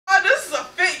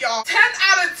y'all. 10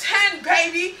 out of 10,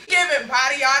 baby. Giving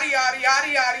body, yada, yada,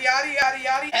 yada, yada, yada, yada,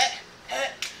 yada.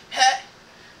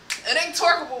 It ain't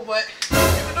twerkable, but you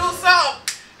can do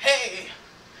something. Hey,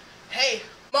 hey,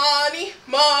 money,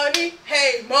 money,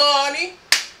 hey, money,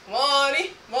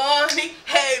 money, money,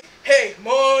 hey, hey,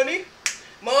 money,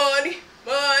 money,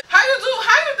 money. How you do?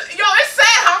 Yo, it's sad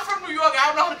how I'm from New York. I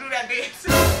don't know how to do that dance.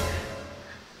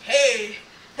 Hey,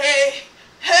 hey,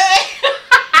 hey.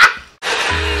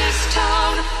 This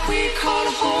town we call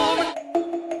home.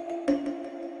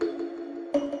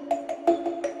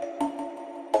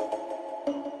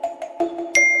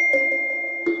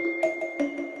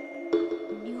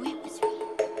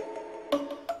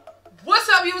 What's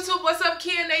up, YouTube? What's up,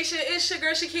 Kia Nation? It's your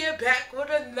girl Shakia back with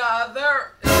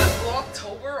another. Is this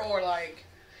October or like?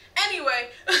 Anyway,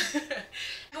 with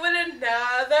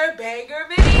another banger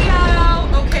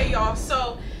video. Okay, y'all.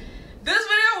 So this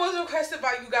video was requested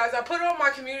by you guys. I put it on my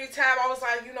community tab. I was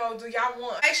like, you know, do y'all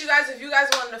want? I asked you guys if you guys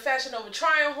wanted a Fashion Nova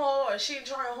try-on haul or Shein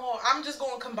try-on haul. I'm just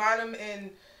going to combine them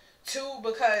in two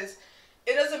because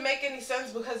it doesn't make any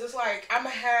sense because it's like I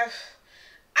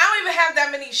don't even have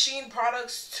that many Shein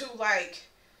products to like,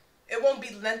 it won't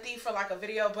be lengthy for like a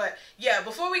video. But yeah,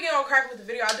 before we get on crack with the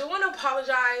video, I do want to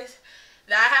apologize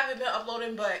that I haven't been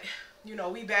uploading, but you know,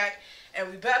 we back and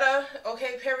we better.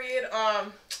 Okay, period.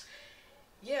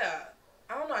 Yeah,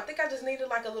 I don't know, I think I just needed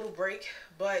like a little break,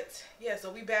 but yeah,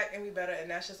 so we back and we better, and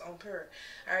that's just on period.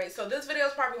 All right, so this video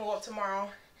is probably gonna go up tomorrow,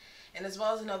 and as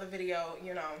well as another video,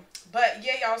 you know. But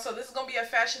yeah, y'all, so this is gonna be a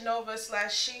Fashion Nova /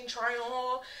 Shein try-on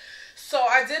haul. So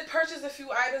I did purchase a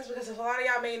few items because if a lot of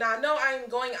y'all may not know, I am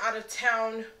going out of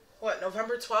town, what,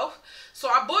 November 12th? So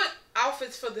I bought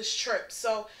outfits for this trip.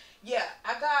 So yeah,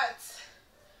 I got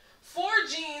 4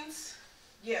 jeans.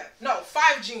 Yeah, no,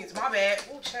 5 jeans, my bad.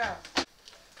 Oh, child.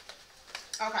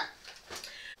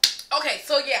 Okay,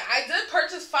 so yeah, I did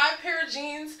purchase 5 pair of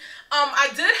jeans. I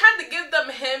did have to give them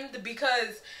hemmed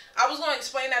because I was going to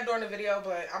explain that during the video,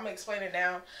 but I'm going to explain it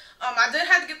now. I did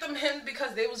have to get them hemmed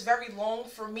because they was very long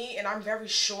for me and I'm very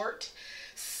short.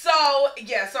 So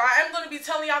yeah, so I am going to be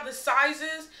telling y'all the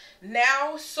sizes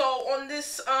now. So on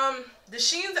this, the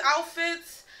Shein's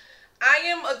outfits, I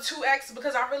am a 2X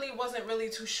because I really wasn't really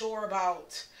too sure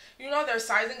about, you know, their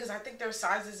sizing, because I think their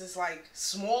sizes is like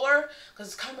smaller because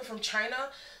it's coming from China.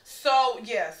 So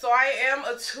yeah, so I am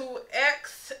a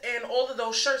 2X, and all of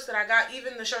those shirts that I got,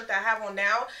 even the shirt that I have on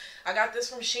now, I got this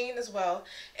from Shein as well.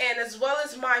 And as well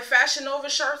as my Fashion Nova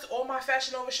shirts, all my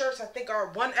Fashion Nova shirts I think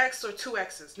are 1X or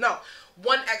 2Xs. No,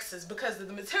 1Xs because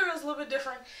the material is a little bit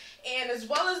different. And as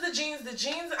well as the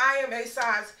jeans I am a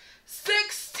size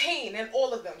 16 in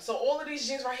all of them. So all of these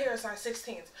jeans right here are size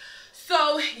 16s.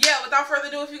 So yeah, without further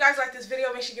ado, if you guys like this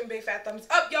video, make sure you give me a big fat thumbs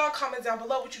up. Y'all comment down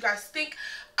below what you guys think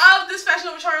of this Fashion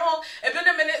Nova try-on haul. It's been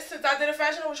a minute since I did a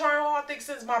Fashion Nova try-on haul, I think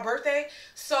since my birthday.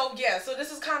 So yeah, so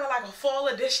this is kind of like a fall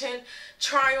edition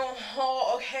try-on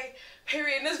haul, okay,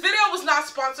 period. And this video was not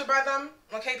sponsored by them,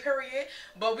 okay, period.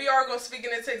 But we are going to speak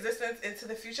it into existence into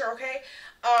the future, okay.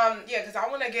 Yeah, because I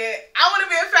want to be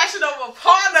a Fashion Nova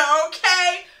partner,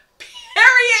 okay.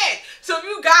 Period. So if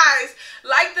you guys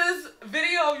like this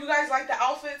video, you guys like the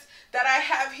outfits that I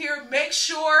have here, make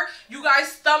sure you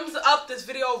guys thumbs up this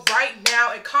video right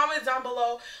now and comment down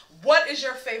below what is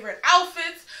your favorite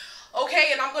outfits, okay.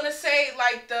 And I'm gonna say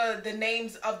like the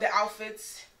names of the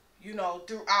outfits, you know,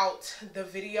 throughout the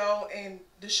video, and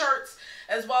the shirts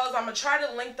as well, as I'm gonna try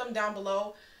to link them down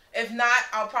below. If not,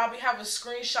 I'll probably have a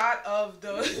screenshot of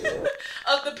the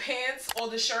of the pants or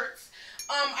the shirts.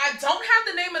 I don't have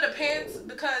the name of the pants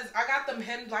because I got them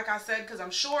hemmed, like I said, because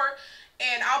I'm short.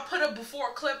 And I'll put a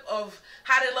before clip of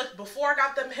how they looked before I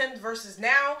got them hemmed versus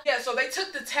now. Yeah, so they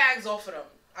took the tags off of them.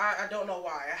 I don't know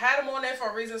why. I had them on there for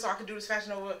a reason so I could do this Fashion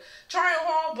Nova try-on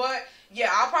haul. But yeah,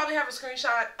 I'll probably have a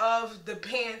screenshot of the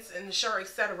pants and the shirt,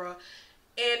 etc.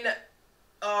 in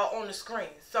on the screen.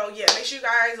 So yeah, make sure you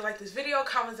guys like this video,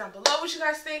 comment down below what you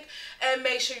guys think, and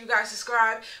make sure you guys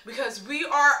subscribe because we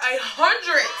are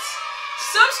 100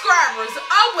 subscribers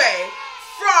away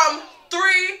from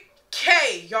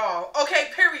 3K, y'all. Okay,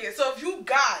 period. So if you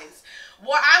guys,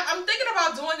 well, I'm thinking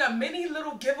about doing a mini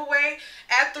little giveaway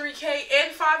at 3K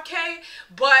and 5K,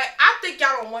 but I think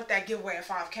y'all don't want that giveaway at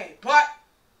 5K. But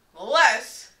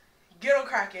let's get on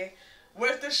cracking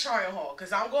with this try-on haul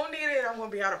because I'm gonna need it and I'm gonna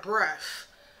be out of breath.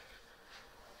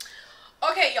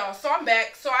 Okay, y'all, so I'm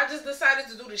back. So I just decided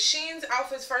to do the Shein's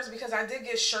outfits first because I did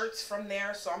get shirts from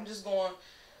there. So I'm just going to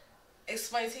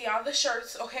explain to y'all the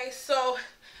shirts. Okay, so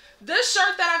this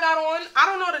shirt that I got on, I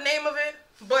don't know the name of it,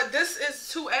 but this is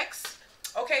 2X.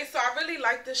 Okay, so I really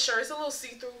like this shirt. It's a little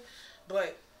see-through,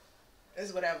 but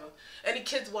it's whatever. Any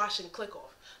kids watching, click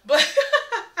off. But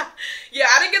Yeah,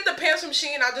 I didn't get the pants from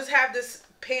Shein. I just have this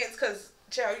pants because,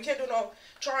 child, you can't do no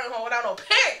trying on without no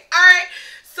pants. Alright?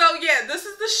 So, yeah, this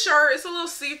is the shirt. It's a little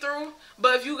see-through.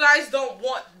 But if you guys don't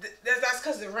want, that's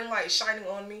because the ring light is shining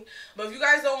on me. But if you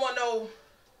guys don't want no,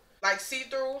 like,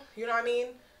 see-through, you know what I mean?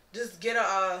 Just get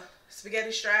a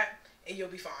spaghetti strap and you'll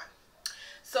be fine.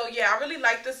 So, yeah, I really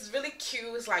like this. It's really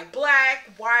cute. It's, like, black,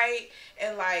 white,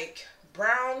 and, like,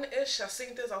 brownish. I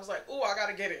seen this. I was like, ooh, I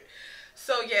gotta get it.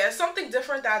 So, yeah, it's something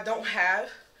different that I don't have.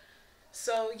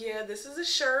 So, yeah, this is a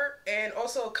shirt. And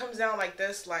also, it comes down like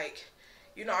this, like...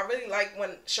 You know, I really like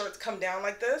when shirts come down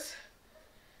like this.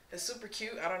 It's super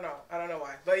cute. I don't know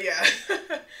why. But yeah.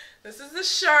 This is the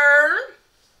shirt.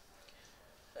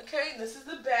 Okay, this is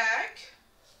the back.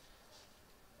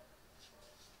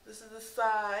 This is the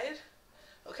side.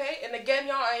 Okay, and again,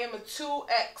 y'all, I am a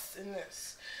 2X in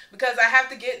this. Because I have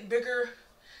to get bigger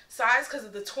size because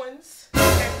of the twins.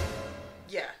 Okay?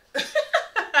 Yeah.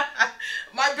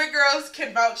 My big girls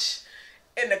can vouch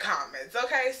in the comments,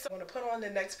 okay? So I'm gonna put on the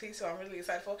next piece, so I'm really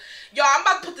excited for. Y'all, I'm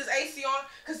about to put this AC on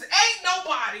because ain't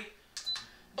nobody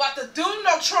about to do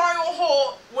no try on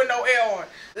hold with no air on.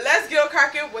 Let's get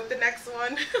cracking with the next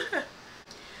one.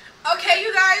 Okay,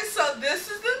 you guys, so this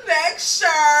is the next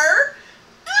shirt.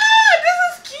 Oh,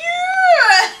 this is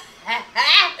cute.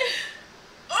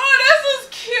 Oh, this is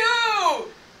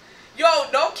cute.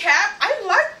 Yo, no cap, I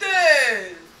like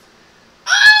this.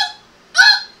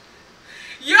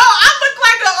 Yo, I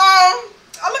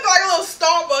look like a little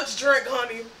Starbucks drink,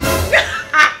 honey.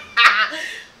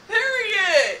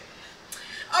 Period.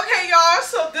 Okay, y'all,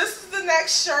 so this is the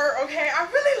next shirt, okay? I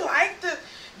really like the,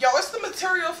 yo, it's the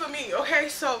material for me, okay?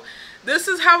 So this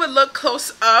is how it look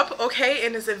close up, okay?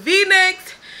 And it's a V-neck,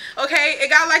 okay? It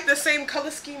got like the same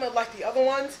color scheme of like the other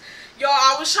ones. Y'all,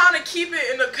 I was trying to keep it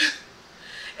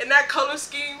in that color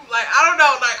scheme. Like, I don't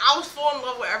know, like I was falling in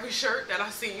love with every shirt that I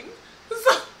seen.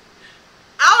 So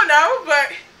I don't know,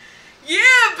 but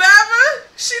yeah, Baba,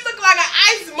 she looked like an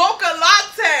iced mocha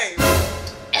latte.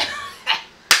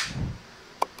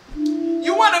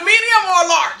 You want a medium or a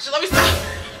large? Let me stop.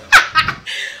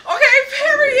 Okay,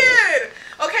 period.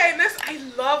 Okay, and this, I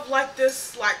love like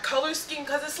this like color scheme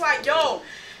because it's like, yo,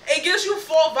 it gives you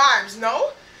fall vibes,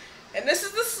 no? And this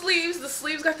is the sleeves. The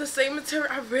sleeves got the same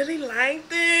material. I really like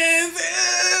this.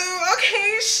 Ew.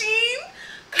 Okay, Shein,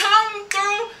 come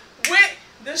through with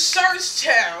the shirts,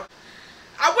 child.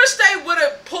 I wish they would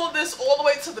have pulled this all the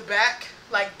way to the back.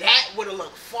 Like that would have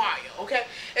looked fire, okay?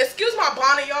 Excuse my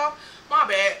bonnet, y'all. My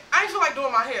bad. I didn't feel like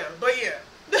doing my hair, but yeah.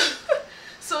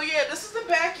 So yeah, this is the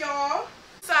back, y'all.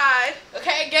 Side.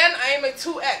 Okay, again, I am a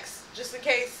 2X. Just in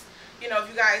case, you know, if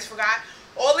you guys forgot.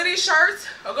 All of these shirts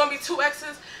are gonna be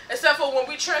 2X's, except for when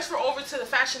we transfer over to the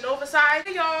Fashion Nova side,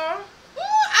 y'all.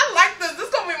 I like this. This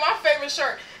is gonna be my favorite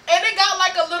shirt. And it got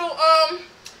like a little,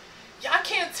 y'all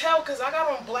can't tell because I got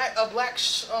on black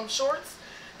shorts.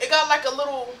 It got like a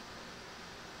little,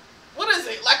 what is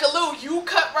it? Like a little U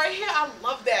cut right here. I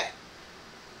love that.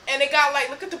 And it got like,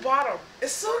 look at the bottom.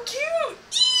 It's so cute.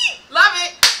 Eee! Love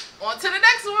it. On to the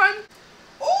next one.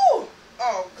 Ooh.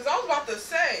 Oh, because I was about to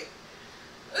say,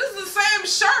 this is the same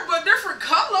shirt but different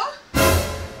color.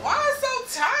 Why is it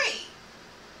so tight?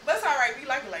 That's alright. We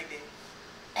like it like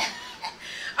that.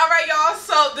 Alright, y'all,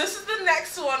 so this is the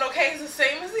next one, okay? It's the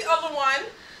same as the other one.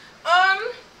 I'm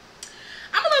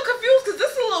a little confused because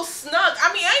this is a little snug.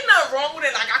 I mean, ain't nothing wrong with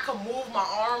it. Like, I can move my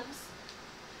arms.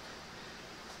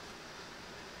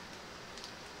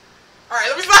 Alright,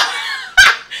 let me stop.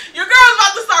 Your girl's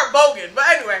about to start voguing. But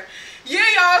anyway, yeah,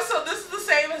 y'all, so this is the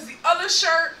same as the other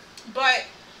shirt, but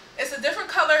it's a different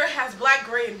color. It has black,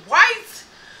 gray, and white.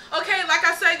 Okay, like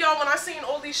I said, y'all, when I seen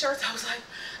all these shirts, I was like,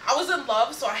 I was in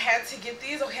love, so I had to get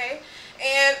these, okay?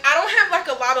 And I don't have like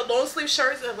a lot of long sleeve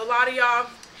shirts. If a lot of y'all,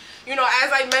 you know,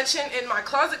 as I mentioned in my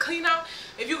closet clean out,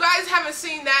 if you guys haven't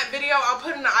seen that video, I'll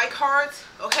put in the iCards,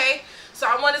 okay? So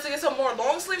I wanted to get some more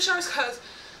long sleeve shirts because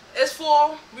it's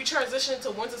fall. We transition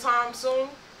to winter time soon.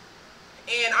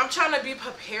 And I'm trying to be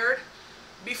prepared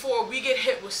before we get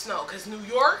hit with snow. Because New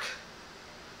York,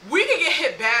 we can get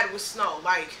hit bad with snow.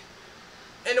 Like,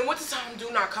 in the winter time, do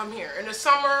not come here. In the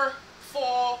summer,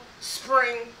 fall,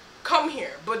 spring, come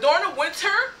here. But during the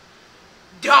winter,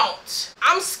 don't.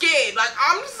 I'm scared. Like,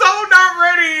 I'm so not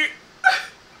ready.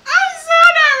 I'm so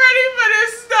not ready for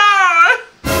this snow.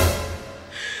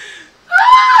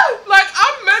 Like,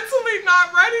 I'm mentally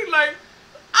not ready. Like,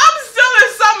 I'm still in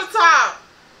summertime.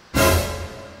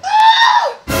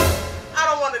 I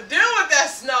don't want to deal with that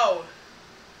snow.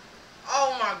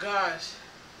 Oh my gosh.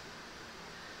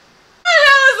 What the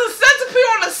hell is a centipede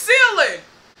on the ceiling?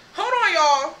 Hold on,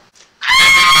 y'all.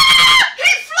 Ah!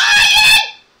 He's flying!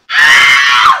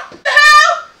 Ah! What the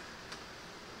hell?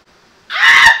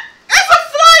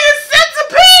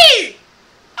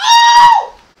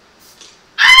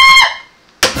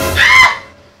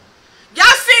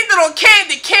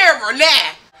 camera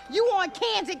now. You on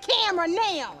candid camera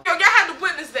now. Y'all had to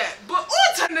witness that. But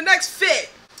on to the next fit.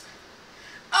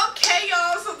 Okay,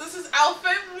 y'all, so this is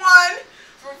outfit 1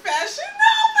 from Fashion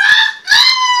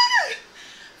Nova.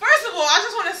 First of all, I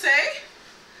just want to say,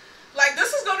 like,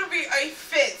 this is going to be a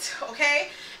fit, okay?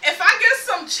 If I get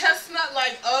some chestnut,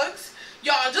 like, Uggs,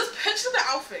 y'all, just picture the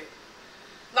outfit.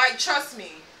 Like, trust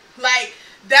me. Like,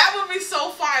 that would be so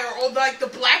fire. Or, like, the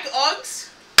black Uggs.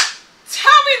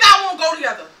 Tell me that won't go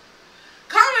together.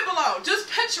 Comment below. Just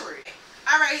picture it.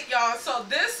 Alright, y'all. So,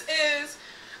 this is...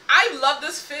 I love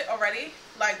this fit already.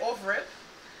 Like, off rip.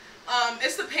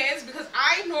 It's the pants because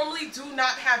I normally do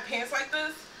not have pants like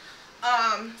this.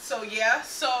 So, yeah.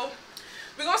 So,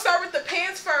 we're going to start with the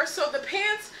pants first. So, the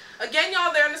pants, again,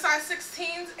 y'all, they're in the size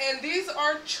 16s. And these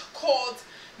are called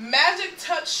Magic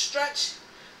Touch Stretch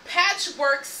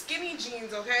Patchwork Skinny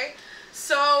Jeans, okay?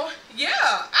 So,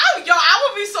 yeah. Y'all, I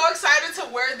would be so excited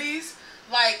to wear these,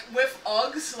 like, with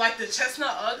Uggs, like the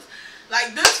chestnut Uggs.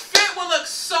 Like, this fit will look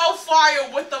so fire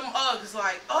with them Uggs.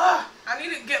 Like, I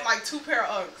need to get, like, 2 pair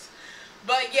of Uggs.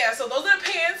 But, yeah, so those are the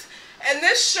pants. And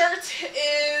this shirt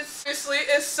is, obviously,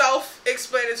 it's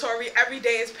self-explanatory. Every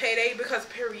day is payday because,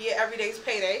 period, every day is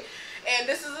payday. And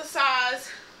this is a size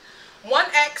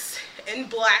 1X in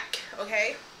black,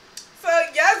 okay? So,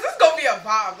 yes, this is going to be a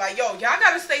vibe. Like, yo, y'all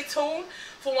got to stay tuned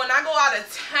for when I go out of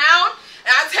town and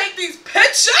I take these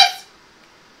pictures.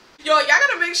 Yo, y'all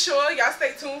got to make sure y'all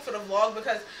stay tuned for the vlog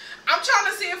because I'm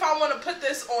trying to see if I want to put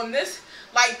this on this,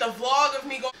 like, the vlog of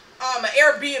me going an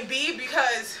Airbnb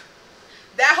because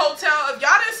that hotel, if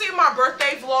y'all didn't see my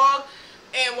birthday vlog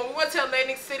and when we went to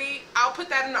Atlantic City, I'll put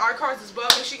that in the art cards as well.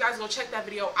 Make sure you guys go check that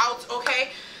video out, okay?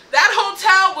 That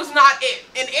hotel was not it.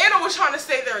 And Anna was trying to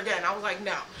stay there again. I was like,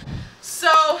 no.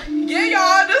 So, yeah,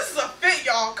 y'all, this is a fit,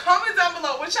 y'all. Comment down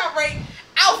below what y'all rate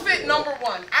outfit number 1.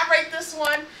 I rate this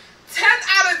one 10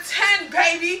 out of 10,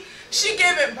 baby. She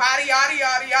giving body, yaddy,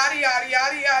 yaddy, yaddy, yaddy,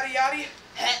 yaddy, yaddy, yaddy.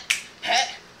 Het, het,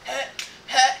 het,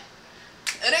 het.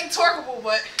 It ain't twerkable,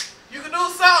 but you can do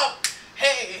something.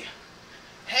 Hey,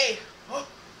 hey, oh,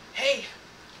 hey,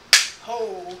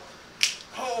 ho,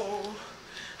 ho.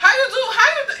 How you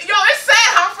do, yo, it's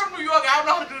sad I'm from New York. I don't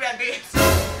know how to do that dance.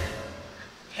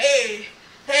 Hey,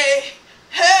 hey,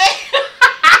 hey,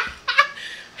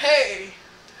 hey,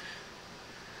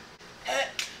 hey,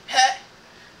 hey.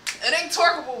 It ain't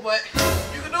twerkable, but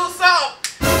you can do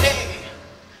something. Hey,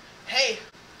 hey,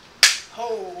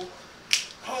 ho,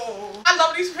 ho. I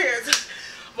love these pants.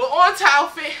 But on to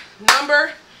outfit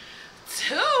number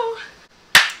 2.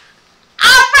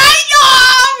 Alright,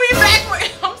 y'all, we back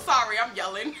with, I'm sorry, I'm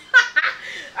yelling.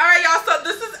 Alright, y'all, so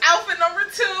this is outfit number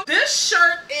 2. This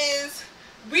shirt is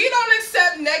We Don't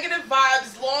Accept Negative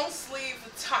Vibes long sleeve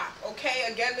top,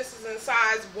 okay? Again, this is in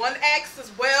size 1X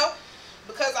as well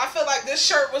because I feel like this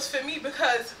shirt was for me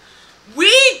because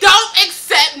we don't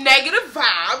accept negative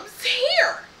vibes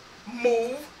here.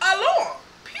 Move along,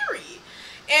 period.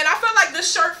 And I feel like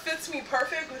this shirt fits me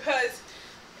perfect because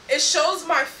it shows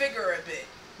my figure a bit.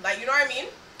 Like, you know what I mean?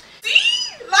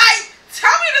 See? Like,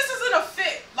 tell me this isn't a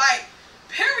fit. Like,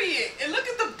 period. And look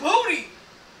at the booty.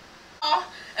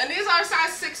 And these are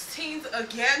size 16s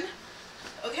again.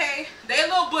 Okay? They a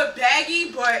little bit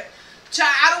baggy, but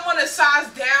child, I don't want to size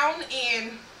down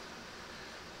and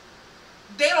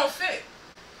they don't fit.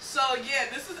 So, yeah,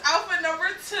 this is outfit number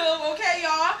 2. Okay,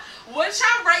 y'all? What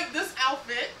y'all rate this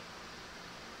outfit?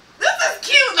 This is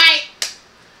cute. Like,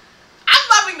 I'm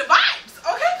loving the vibes.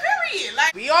 Okay, period.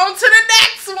 Like, we on to the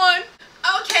next one.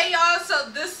 Okay, y'all. So,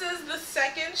 this is the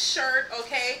second shirt,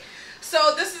 okay?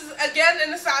 So, this is, again,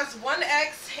 in the size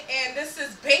 1X. And this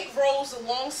is Bank Rolls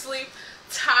long sleeve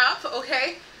top,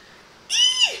 okay?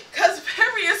 Because,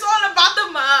 period, it's all about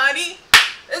the money.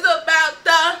 It's about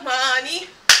the money.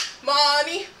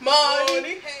 Money,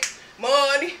 money,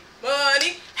 money,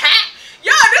 money. Ha!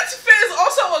 Yo, this fit is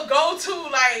also a go-to.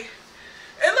 Like,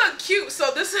 it look cute. So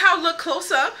this is how it look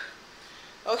close up.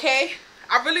 Okay,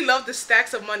 I really love the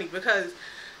stacks of money because,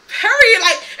 period.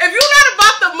 Like, if you're not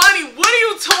about the money, what are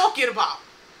you talking about?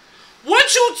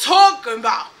 What you talking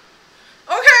about?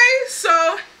 Okay,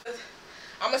 so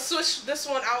I'm gonna switch this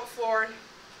one out for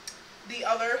the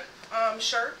other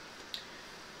shirt.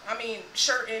 I mean,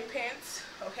 shirt and pants.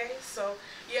 Okay, so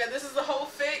yeah, this is the whole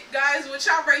fit, guys. What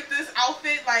y'all rate this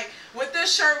outfit, like with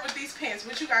this shirt, with these pants?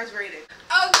 What you guys rate it?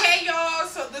 Okay, y'all.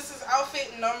 So this is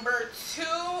outfit number 2.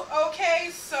 Okay,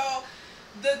 so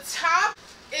the top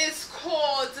is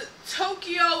called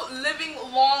Tokyo Living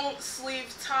long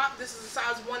sleeve top. This is a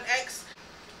size 1X.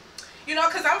 You know,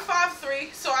 cause I'm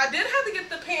 5'3", so I did have to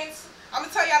get the pants. I'm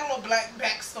gonna tell y'all a little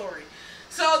backstory.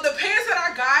 So the pants that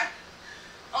I got,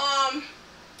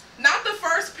 Not the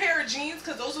first pair of jeans,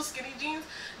 because those were skinny jeans.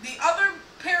 The other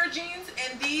pair of jeans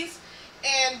and these,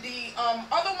 and the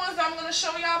other ones I'm going to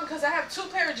show y'all, because I have 2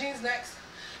 pair of jeans next.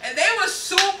 And they were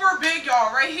super big,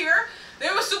 y'all, right here. They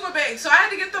were super big. So I had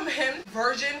to get them hemmed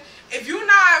version. If you're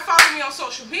not following me on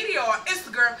social media or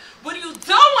Instagram, what are you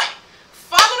doing?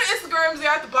 Follow the Instagrams. They're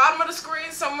at the bottom of the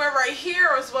screen, somewhere right here,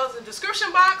 as well as the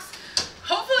description box.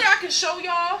 Hopefully I can show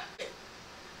y'all.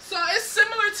 So it's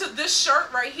similar to this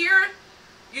shirt right here.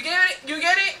 You get it? You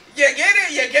get it? You get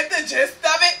it? You get the gist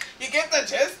of it? You get the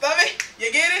gist of it?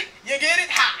 You get it? You get it?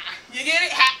 Ha! You get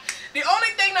it? Ha! The only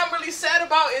thing I'm really sad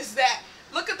about is that,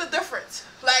 look at the difference.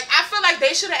 Like, I feel like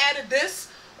they should have added this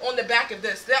on the back of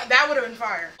this. That would have been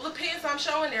fire. The pants I'm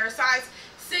showing there are size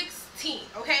 16,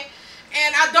 okay?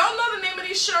 And I don't know the name of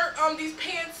these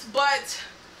pants, but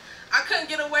I couldn't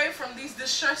get away from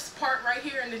this chest part right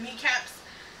here in the kneecaps.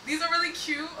 These are really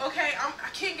cute, okay? I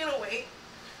can't get away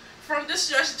from this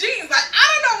stretch jeans. Like, I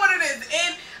don't know what it is.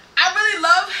 And I really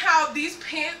love how these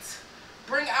pants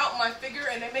bring out my figure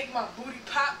and they make my booty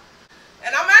pop.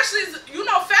 And I'm actually, you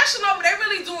know, Fashion Nova, they're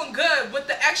really doing good with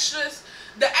the extra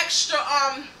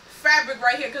fabric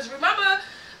right here. Because remember,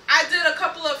 I did a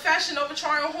couple of Fashion Nova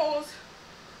try-on hauls.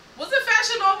 Was it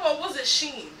Fashion Nova or was it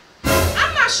Shein?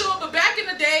 I'm not sure, but back in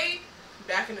the day,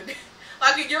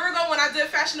 like a year ago when I did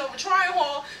Fashion Nova try-on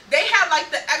haul, they had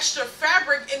like the extra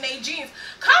fabric in their jeans.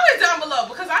 Comment down below,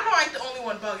 because I know I ain't the only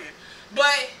one bugging.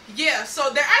 But yeah,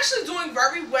 so they're actually doing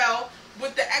very well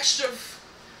with the extra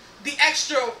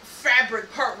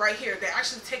fabric part right here. They're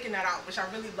actually taking that out, which I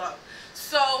really love.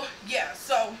 So yeah,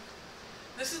 so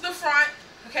this is the front,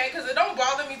 okay, because it don't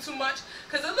bother me too much,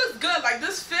 because it looks good. Like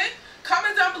this fit,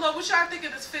 comment down below what y'all think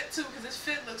of this fit too, because this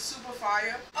fit looks super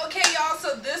fire. Okay y'all,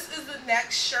 so this is the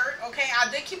next shirt, okay. I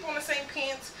did keep on the same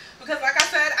pants, because like I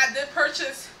said, I did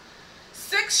purchase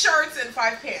 6 shirts and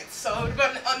 5 pants, so it would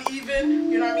have been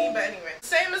uneven, you know what I mean? But anyway,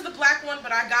 same as the black one,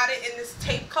 but I got it in this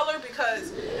tape color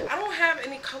because I don't have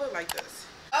any color like this.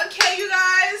 Okay you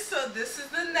guys, so this is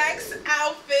the next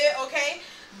outfit, okay.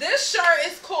 This shirt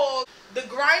is called the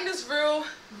Grind is Real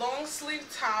long sleeve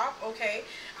top, okay.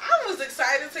 I was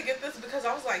excited to get this because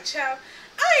I was like, child,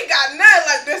 I ain't got nothing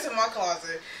like this in my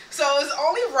closet, so it's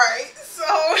only right.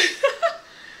 So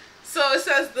it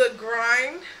says the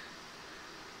grind.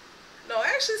 No, it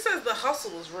actually says the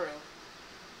hustle is real.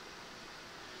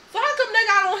 So how come they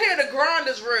got on here the grind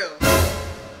is real?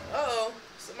 Uh-oh,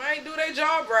 somebody do their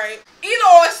job right. Either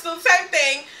or, it's the same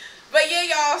thing. But yeah,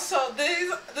 y'all, so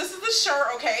this is the shirt,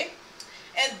 okay?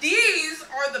 And these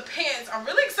are the pants. I'm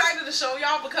really excited to show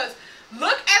y'all because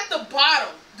look at the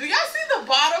bottom. Do y'all see the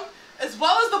bottom as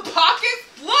well as the pockets?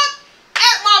 Look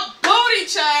at my booty,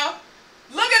 child.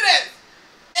 Look at this.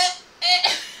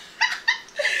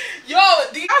 Yo,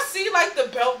 do y'all see like the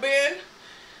belt band?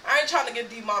 I ain't trying to get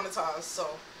demonetized, so.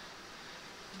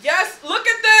 Yes, look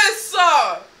at this.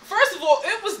 First of all,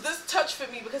 it was this touch for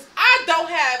me because I don't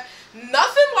have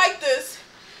nothing like this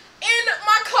in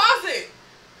my closet.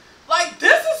 Like,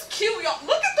 this is cute, y'all.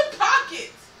 Look at the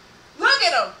pockets. Look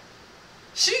at them.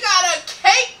 She got a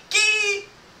cakey.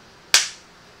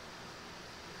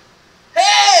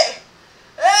 Hey.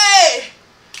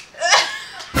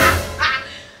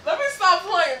 Let me stop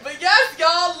playing. But yes,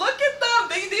 y'all, look at them.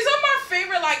 These are my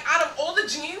favorite, like, out of all the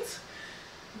jeans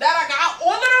that I got.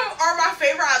 All of them are my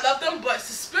favorite. I love them. But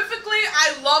specifically,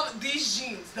 I love these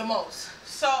jeans the most.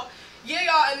 So, yeah,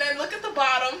 y'all. And then look at the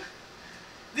bottom.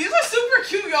 These are super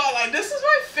cute, y'all. Like, this is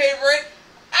my favorite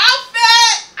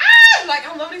outfit. Like,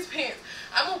 I love these pants.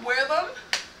 I'm going to wear them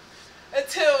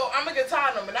until I'm going to get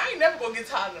tired of them. And I ain't never going to get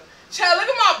tired of them. Child, look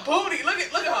at my booty. Look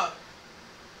at her.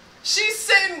 She's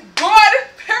sitting good,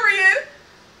 period.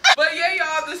 But yeah,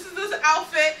 y'all, this is this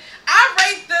outfit. I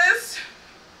rate this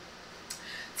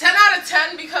 10 out of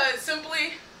 10 because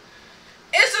simply,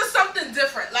 it's just something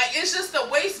different. Like, it's just the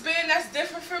waistband that's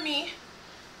different for me.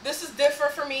 This is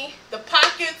different for me. The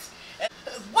pockets,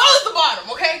 as well as the bottom,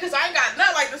 okay? Because I ain't got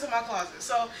nothing like this in my closet.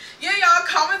 So, yeah, y'all,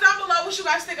 comment down below what you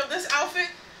guys think of this outfit.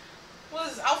 What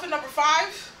is this, outfit number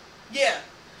 5? Yeah.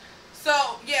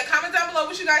 So, yeah, comment down below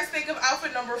what you guys think of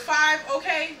outfit number 5,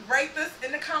 okay? Rate this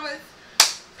in the comments,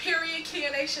 period,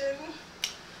 Kia Nation.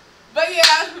 But,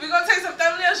 yeah, we're going to take some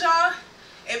thumbnails, y'all,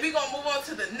 and we're going to move on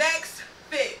to the next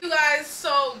fit. You guys,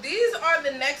 so these are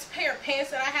the next pair of pants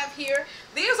that I have here.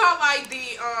 These are like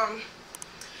the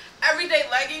everyday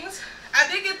leggings. I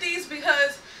did get these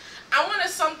because I wanted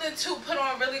something to put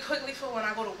on really quickly for when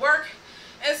I go to work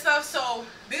and stuff. So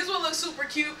these will look super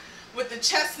cute with the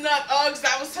chestnut Uggs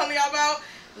that I was telling y'all about.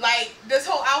 Like this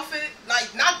whole outfit,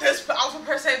 like not this outfit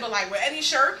per se, but like with any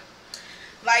shirt.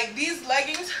 Like these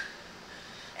leggings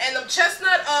and them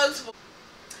chestnut Uggs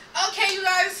Okay, you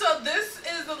guys, so this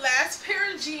is the last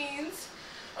pair of jeans.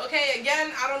 Okay,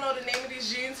 again, I don't know the name of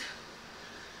these jeans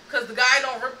because the guy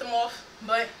don't rip them off.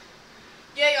 But,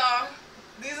 yeah, y'all.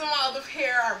 These are my other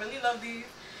pair. I really love these.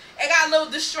 It got a little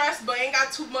distressed, but ain't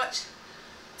got too much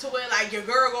to where, like, your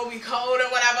girl gonna be cold or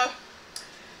whatever.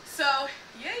 So,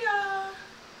 yeah, y'all.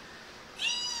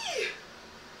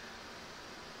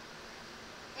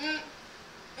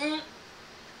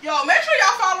 Yo, make sure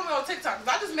y'all follow me on TikTok,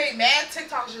 because I just made mad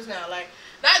TikToks just now. Like,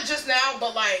 not just now,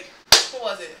 but like, what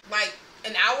was it? Like,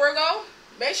 an hour ago?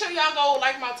 Make sure y'all go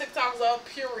like my TikToks up,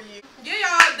 period. Yeah,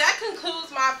 y'all, that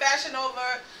concludes my Fashion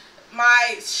Over,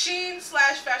 my Shein /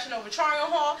 Fashion Over trial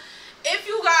haul. If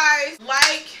you guys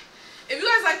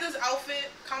like this outfit,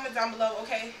 comment down below,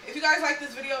 okay? If you guys like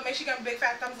this video, make sure you give me a big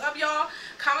fat thumbs up, y'all.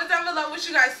 Comment down below what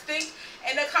you guys think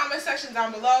in the comment section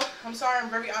down below. I'm sorry, I'm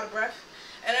very out of breath.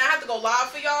 And I have to go live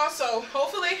for y'all, so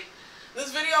hopefully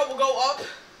this video will go up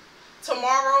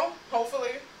tomorrow,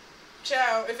 hopefully.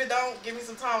 Ciao. If it don't, give me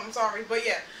some time, I'm sorry, but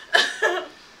yeah.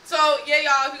 So, yeah,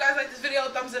 y'all, if you guys like this video,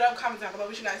 thumbs it up, comment down below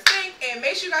what you guys think, and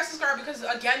make sure you guys subscribe because,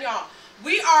 again, y'all,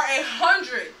 we are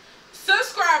 100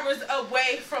 subscribers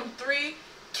away from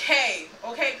 3K,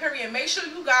 okay, period. Make sure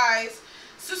you guys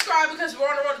subscribe because we're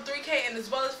on the road to 3K and as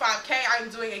well as 5K. I'm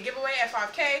doing a giveaway at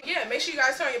 5K. Yeah, make sure you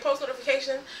guys turn on your post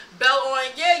notification bell on.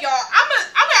 Yeah, y'all, I'm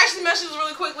gonna actually mention this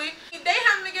really quickly. They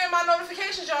haven't been getting my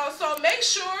notifications, y'all, so make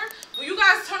sure when you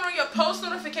guys turn on your post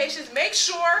notifications, make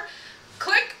sure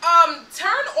click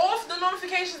turn off the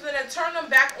notifications and then turn them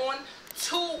back on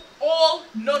to all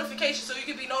notifications so you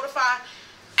can be notified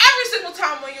every single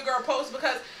time when your girl posts,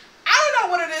 because I don't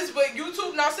know what it is, but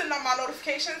YouTube not sending out my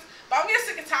notifications. But I'm getting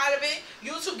sick and tired of it.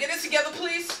 YouTube, get it together,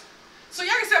 please. So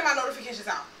y'all can send my notifications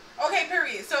out. Okay,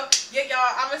 period. So, yeah,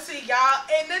 y'all, I'm going to see y'all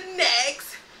in the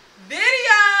next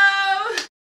video.